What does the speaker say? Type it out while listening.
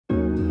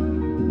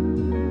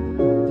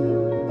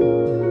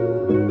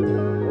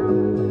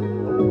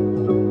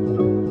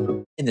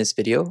In this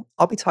video,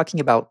 I'll be talking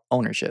about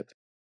ownership.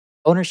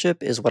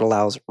 Ownership is what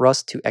allows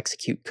Rust to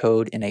execute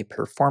code in a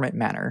performant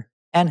manner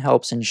and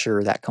helps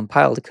ensure that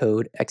compiled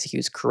code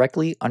executes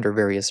correctly under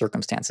various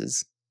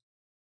circumstances.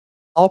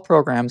 All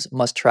programs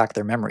must track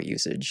their memory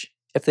usage.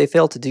 If they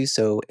fail to do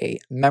so, a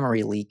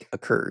memory leak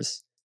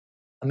occurs.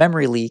 A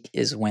memory leak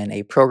is when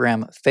a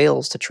program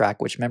fails to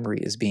track which memory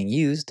is being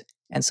used,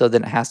 and so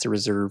then it has to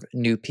reserve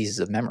new pieces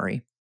of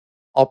memory.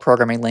 All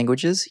programming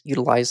languages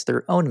utilize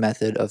their own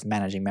method of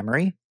managing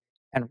memory,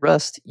 and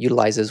Rust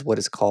utilizes what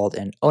is called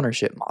an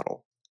ownership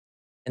model.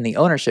 In the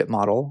ownership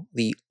model,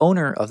 the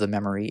owner of the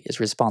memory is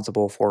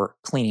responsible for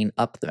cleaning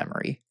up the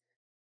memory,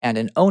 and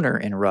an owner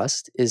in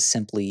Rust is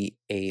simply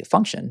a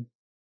function.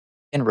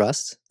 In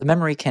Rust, the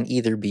memory can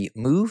either be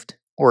moved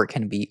or it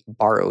can be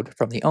borrowed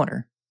from the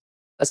owner.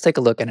 Let's take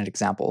a look at an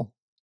example.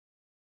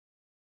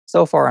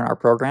 So far in our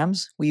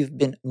programs, we've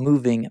been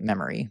moving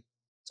memory.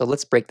 So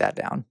let's break that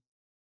down.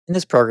 In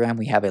this program,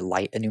 we have a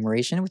light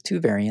enumeration with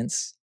two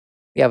variants.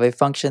 We have a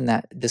function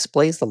that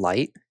displays the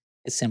light.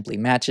 It simply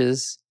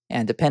matches,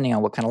 and depending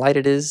on what kind of light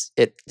it is,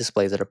 it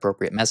displays an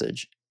appropriate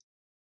message.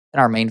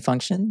 In our main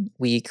function,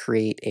 we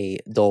create a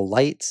dull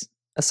light,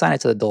 assign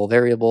it to the dull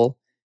variable,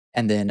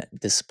 and then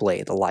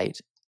display the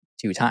light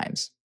 2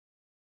 times.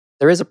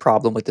 There is a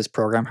problem with this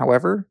program,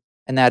 however,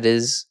 and that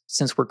is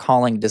since we're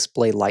calling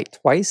display light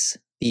twice,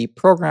 the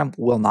program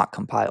will not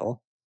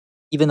compile.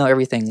 Even though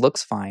everything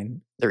looks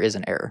fine, there is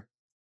an error.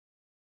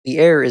 The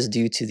error is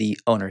due to the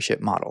ownership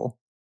model.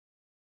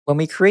 When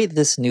we create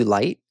this new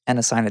light and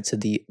assign it to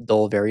the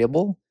dull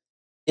variable,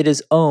 it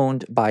is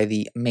owned by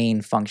the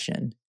main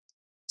function.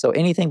 So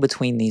anything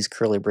between these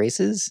curly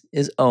braces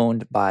is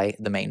owned by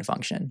the main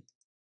function.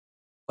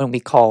 When we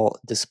call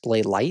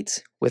display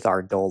light with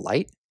our dull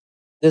light,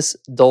 this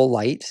dull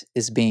light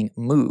is being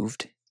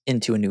moved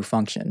into a new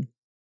function.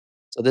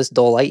 So this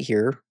dull light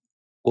here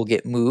will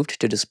get moved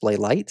to display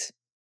light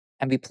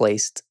and be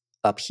placed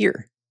up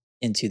here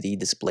into the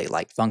display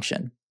light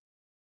function.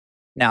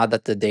 Now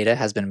that the data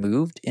has been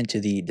moved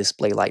into the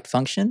display light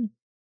function,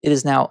 it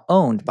is now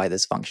owned by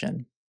this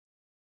function.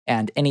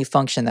 And any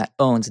function that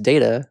owns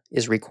data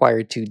is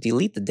required to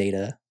delete the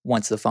data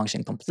once the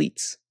function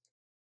completes.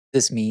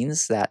 This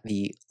means that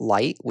the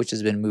light, which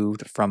has been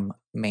moved from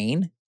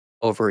main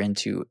over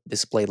into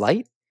display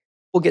light,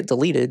 will get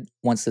deleted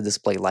once the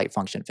display light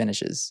function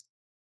finishes.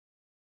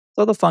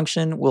 So the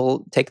function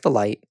will take the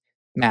light,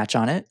 match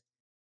on it,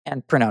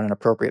 and print out an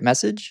appropriate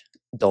message,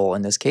 dull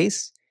in this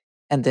case,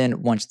 and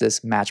then once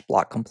this match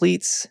block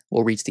completes,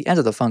 we'll reach the end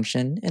of the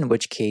function, in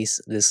which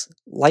case this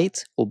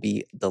light will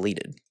be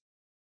deleted.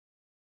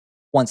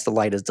 Once the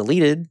light is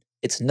deleted,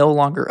 it's no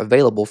longer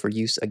available for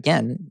use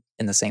again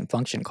in the same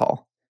function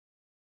call.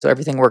 So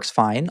everything works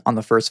fine on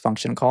the first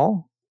function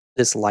call.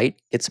 This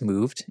light gets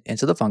moved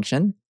into the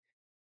function.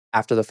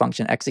 After the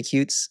function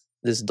executes,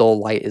 this dull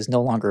light is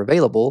no longer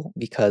available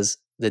because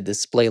the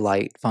display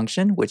light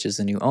function, which is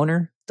the new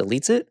owner,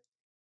 deletes it.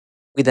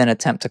 We then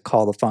attempt to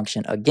call the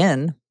function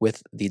again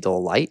with the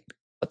dull light,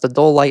 but the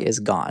dull light is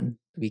gone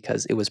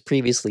because it was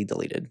previously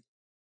deleted.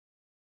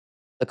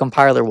 The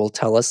compiler will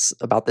tell us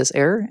about this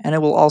error, and it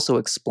will also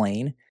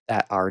explain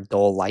that our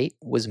dull light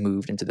was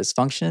moved into this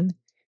function,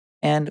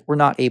 and we're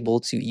not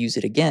able to use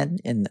it again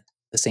in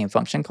the same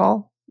function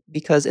call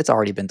because it's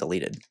already been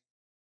deleted.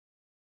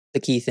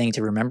 The key thing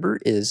to remember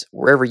is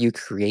wherever you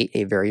create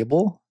a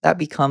variable, that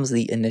becomes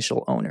the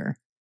initial owner.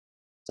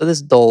 So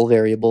this dull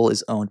variable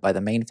is owned by the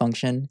main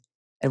function,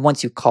 and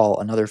once you call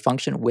another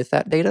function with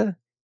that data,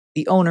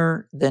 the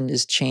owner then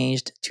is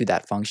changed to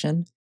that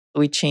function. So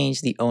we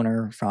change the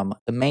owner from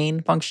the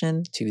main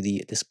function to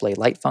the display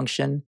light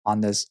function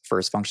on this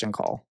first function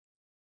call.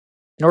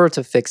 In order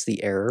to fix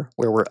the error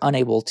where we're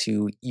unable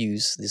to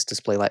use this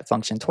display light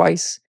function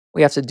twice,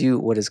 we have to do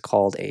what is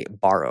called a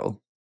borrow.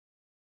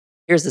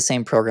 Here's the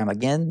same program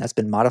again that's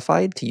been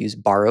modified to use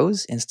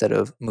borrows instead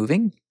of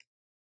moving.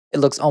 It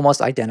looks almost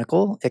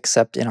identical,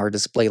 except in our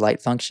display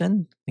light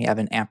function, we have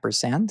an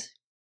ampersand.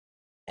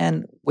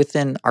 And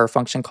within our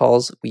function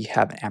calls, we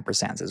have an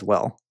ampersands as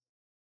well.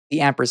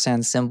 The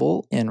ampersand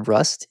symbol in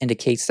Rust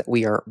indicates that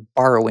we are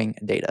borrowing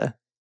data.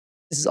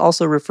 This is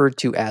also referred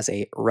to as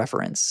a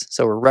reference.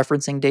 So we're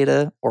referencing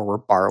data or we're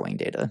borrowing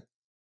data.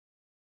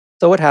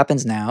 So what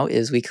happens now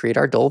is we create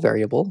our dull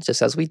variable,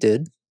 just as we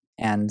did,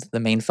 and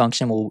the main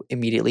function will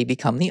immediately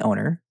become the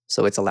owner,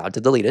 so it's allowed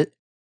to delete it.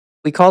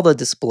 We call the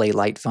display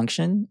light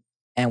function,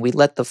 and we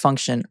let the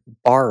function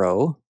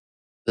borrow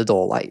the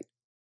dull light.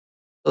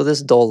 So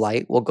this dull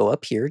light will go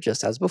up here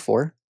just as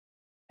before,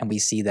 and we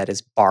see that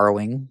it's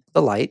borrowing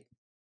the light.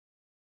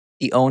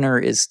 The owner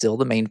is still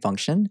the main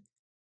function.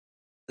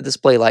 The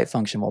display light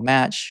function will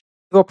match.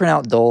 It will print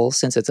out dull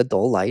since it's a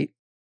dull light,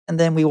 and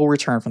then we will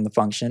return from the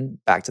function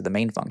back to the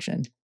main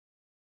function.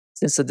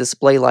 Since the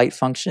display light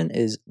function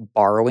is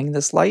borrowing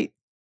this light,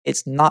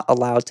 it's not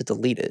allowed to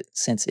delete it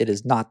since it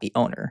is not the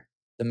owner.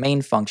 The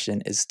main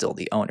function is still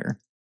the owner.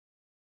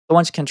 So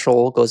once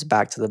control goes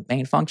back to the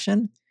main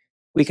function,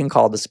 we can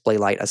call display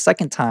light a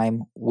second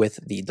time with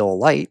the dull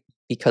light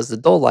because the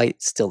dull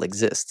light still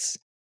exists.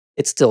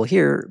 It's still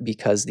here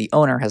because the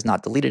owner has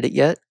not deleted it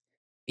yet,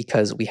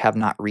 because we have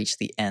not reached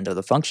the end of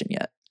the function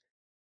yet.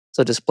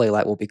 So display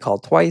light will be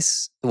called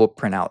twice, it will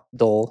print out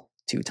dull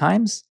 2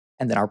 times,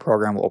 and then our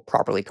program will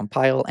properly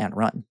compile and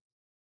run.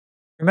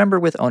 Remember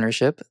with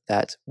ownership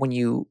that when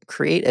you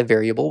create a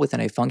variable within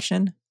a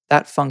function,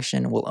 that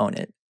function will own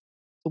it.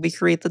 So we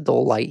create the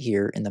dull light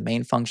here in the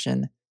main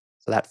function,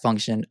 so that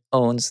function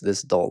owns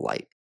this dull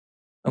light.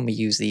 When we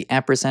use the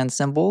ampersand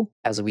symbol,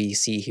 as we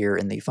see here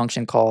in the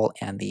function call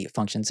and the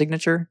function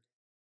signature,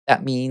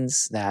 that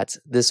means that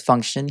this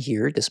function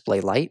here,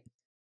 display light,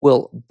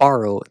 will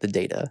borrow the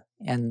data.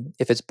 And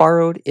if it's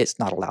borrowed, it's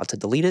not allowed to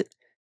delete it,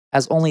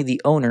 as only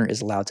the owner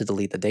is allowed to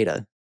delete the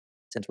data.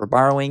 Since we're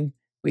borrowing,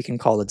 we can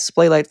call the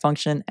display light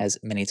function as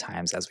many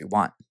times as we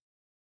want.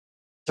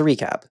 To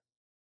recap,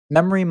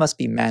 memory must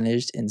be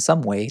managed in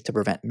some way to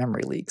prevent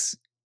memory leaks.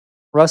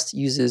 Rust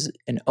uses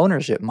an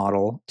ownership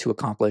model to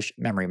accomplish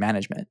memory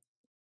management.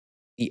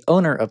 The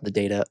owner of the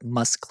data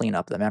must clean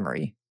up the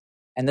memory,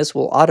 and this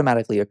will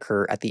automatically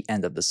occur at the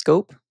end of the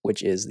scope,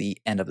 which is the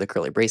end of the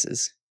curly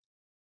braces.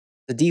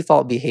 The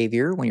default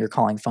behavior when you're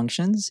calling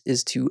functions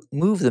is to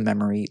move the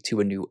memory to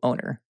a new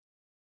owner.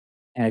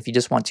 And if you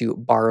just want to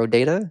borrow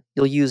data,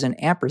 you'll use an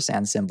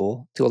ampersand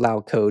symbol to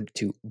allow code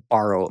to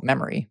borrow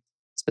memory,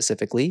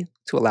 specifically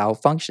to allow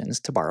functions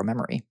to borrow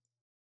memory.